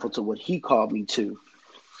being faithful to what he called me to,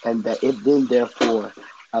 and that it then therefore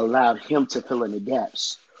allowed him to fill in the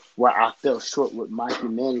gaps where I fell short with my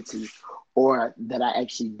humanity, or that I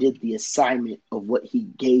actually did the assignment of what he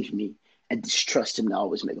gave me and just trust him to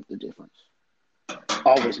always make up the difference.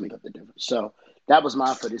 Always make up the difference. So that was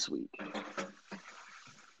mine for this week.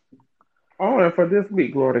 Oh, and for this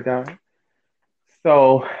week, glory to God.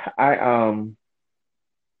 So I um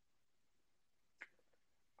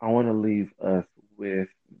I want to leave us with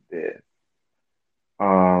this.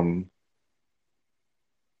 Um,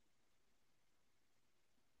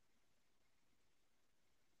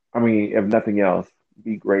 I mean, if nothing else,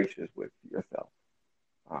 be gracious with yourself.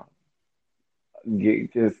 Um,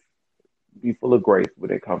 just be full of grace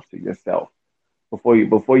when it comes to yourself. Before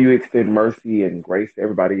you extend mercy and grace to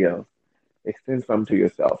everybody else, extend some to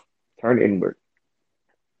yourself. Turn inward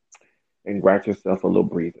and grant yourself a little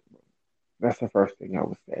breathing room. That's the first thing I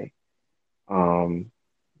would say. Um,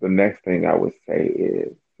 the next thing I would say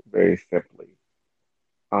is very simply,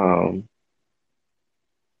 um,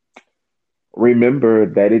 remember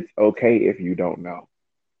that it's okay if you don't know.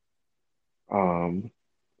 Um,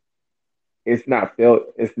 it's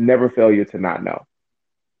never failure to not know.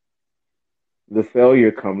 The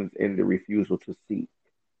failure comes in the refusal to seek.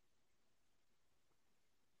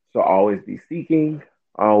 So always be seeking,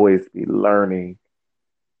 always be learning,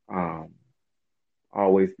 um,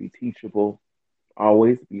 always be teachable,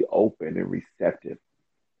 always be open and receptive.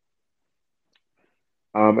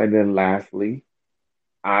 And then lastly,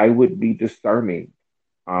 I would be discerning.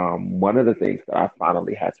 One of the things that I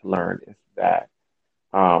finally had to learn is that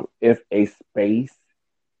if a space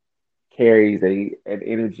carries an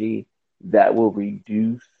energy that will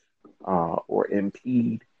reduce or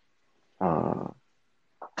impede uh,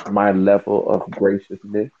 my level of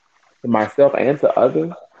graciousness to myself and to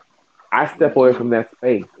others, I step away from that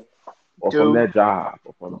space or from Do, that job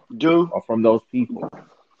do. or from those people.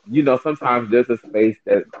 You know, sometimes there's a space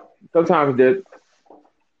that sometimes there's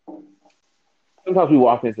sometimes we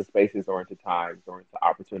walk into spaces or into times or into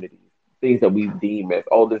opportunities, things that we deem as,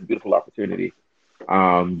 oh, this beautiful opportunity.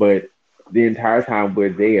 But the entire time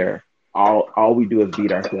we're there, all we do is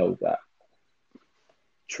beat ourselves up,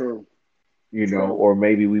 True. or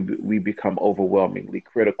maybe we become overwhelmingly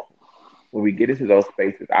critical. When we get into those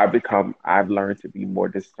spaces, I've learned to be more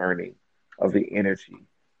discerning of the energy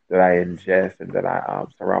that I ingest and that I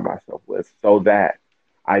surround myself with, so that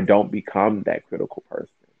I don't become that critical person,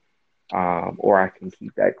 or I can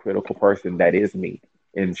keep that critical person that is me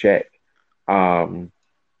in check, um,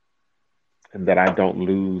 and that I don't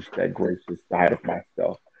lose that gracious side of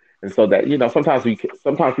myself. And so that sometimes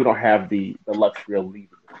we don't have the luxury of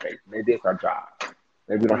leaving the space. Maybe it's our job.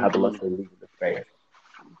 Maybe we don't have the Mm-hmm. luxury of leaving the space.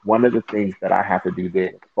 One of the things that I have to do then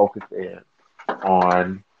is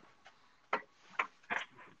on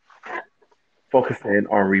focus in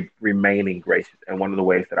on remaining gracious. And one of the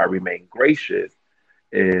ways that I remain gracious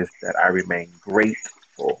is that I remain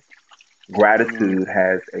grateful. Mm-hmm. Gratitude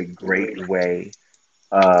has a great way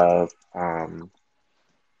of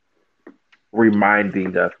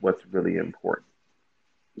reminding us what's really important,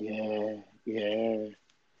 Yeah, yeah,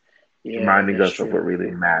 yeah. reminding That's us of true. what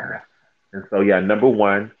really matters. And so, yeah, number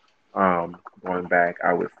one, going back,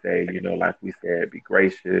 I would say, like we said, be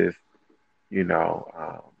gracious.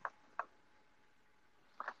 I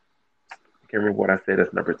can't remember what I said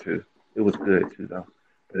as number two. It was good too, though.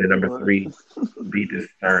 But then number What? three, be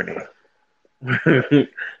discerning.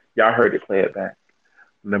 Y'all heard it, play it back.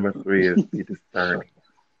 Number three is be discerning.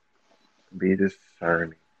 Be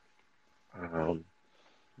discerning. Um,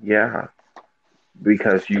 yeah,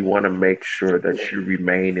 because you want to make sure that you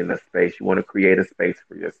remain in a space. You want to create a space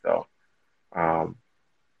for yourself um,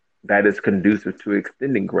 that is conducive to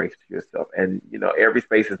extending grace to yourself. And every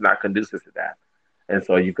space is not conducive to that. And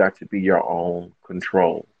so you've got to be your own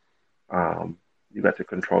control. Um, you got to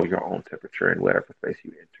control your own temperature in whatever space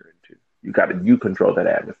you enter into. You control that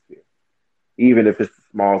atmosphere. Even if it's a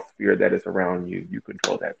small sphere that is around you, you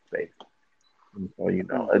control that space. And so,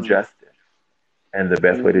 Mm-hmm. adjust it. And the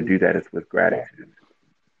best way to Mm-hmm. do that is with gratitude.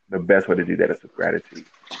 The best way to do that is with gratitude.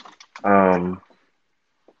 Um,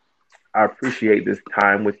 I appreciate this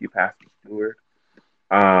time with you, Pastor Stewart.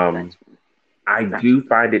 Um, Thanks. I do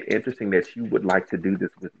find it interesting that you would like to do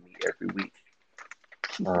this with me every week.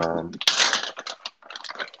 Um,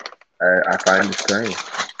 I find it strange.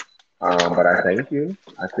 But I thank you.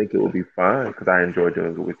 I think it will be fun because I enjoy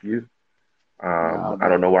doing it with you. Nah, I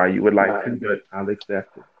don't man. know why you would like to, but I'll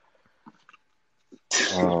accept it.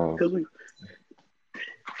 Um,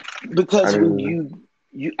 Because I when mean,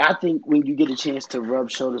 I think when you get a chance to rub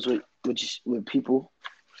shoulders with people,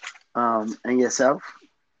 and yourself,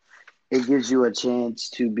 it gives you a chance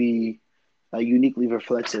to be uniquely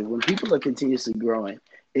reflexive. When people are continuously growing,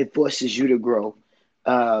 it forces you to grow.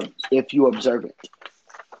 If you observe it,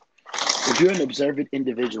 if you're an observant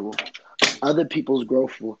individual, other people's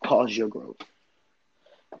growth will cause your growth.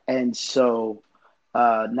 And so,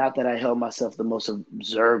 not that I held myself the most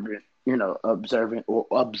observant or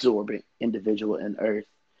absorbent individual in Earth,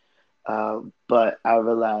 but I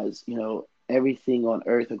realized, everything on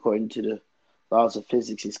Earth, according to the laws of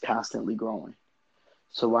physics, is constantly growing.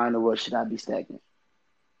 So why in the world should I be stagnant?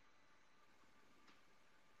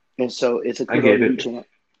 And so it's a I kudo get to you, it. champ.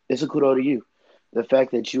 It's a kudo to you. The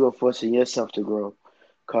fact that you are forcing yourself to grow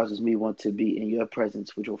causes me want to be in your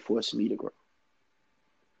presence, which will force me to grow.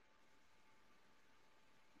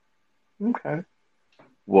 Okay.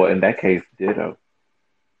 Well, in that case, ditto.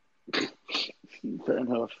 Fair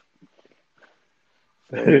enough.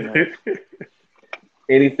 Fair enough.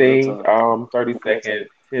 Real Anything, talk. 30 seconds,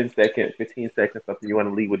 10 seconds, 15 seconds, something you want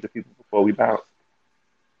to leave with the people before we bounce?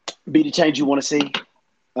 Be the change you want to see.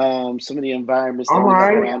 Some of the environments All that we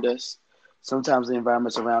have right. around us. Sometimes the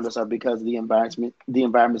environments around us are because of the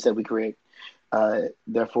environments that we create.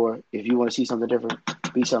 Therefore, if you want to see something different,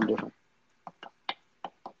 be something different.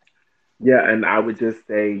 Yeah, and I would just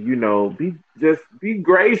say, be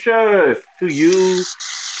gracious to you,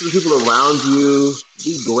 to the people around you.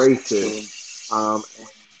 Be gracious. Truly.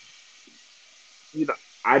 And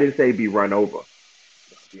I didn't say be run over.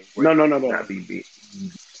 Being No, gracious no, no, should no. not be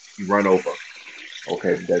run over.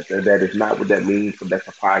 Okay, that is not what that means. So that's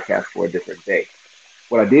a podcast for a different day.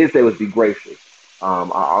 What I did say was be gracious. I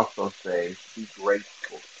also say be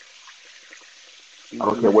grateful. I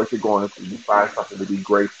don't care Mm-hmm. what you're going through. You find something to be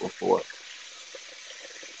grateful for,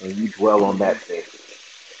 and you dwell on Mm-hmm. that thing,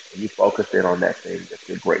 and you focus in on that thing that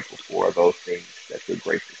you're grateful for, those things that you're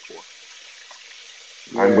grateful for.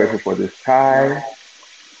 I'm Yeah. grateful for this tie.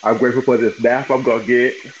 I'm grateful for this nap I'm gonna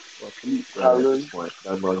get, or sleep really at this Hallelujah. point.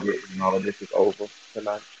 I'm gonna get when all of this is over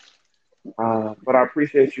tonight. But I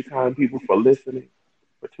appreciate you, kind people, for listening,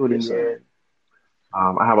 for tuning Yes, sir. in.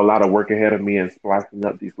 I have a lot of work ahead of me in splicing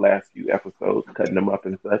up these last few episodes, cutting them up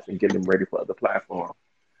and such, and getting them ready for other platforms.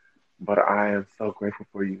 But I am so grateful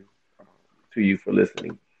for you, to you for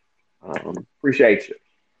listening. Appreciate you.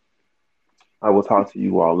 I will talk to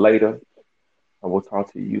you all later. I will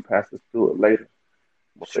talk to you, Pastor Stewart, later.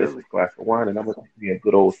 I'm gonna finish Surely. this glass of wine and I'm gonna take me a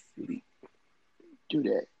good old sleep. Do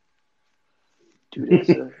that. Do that,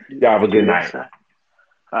 sir. Do Y'all have that. a Do good that, night. sir.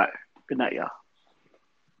 All right. Good night, y'all.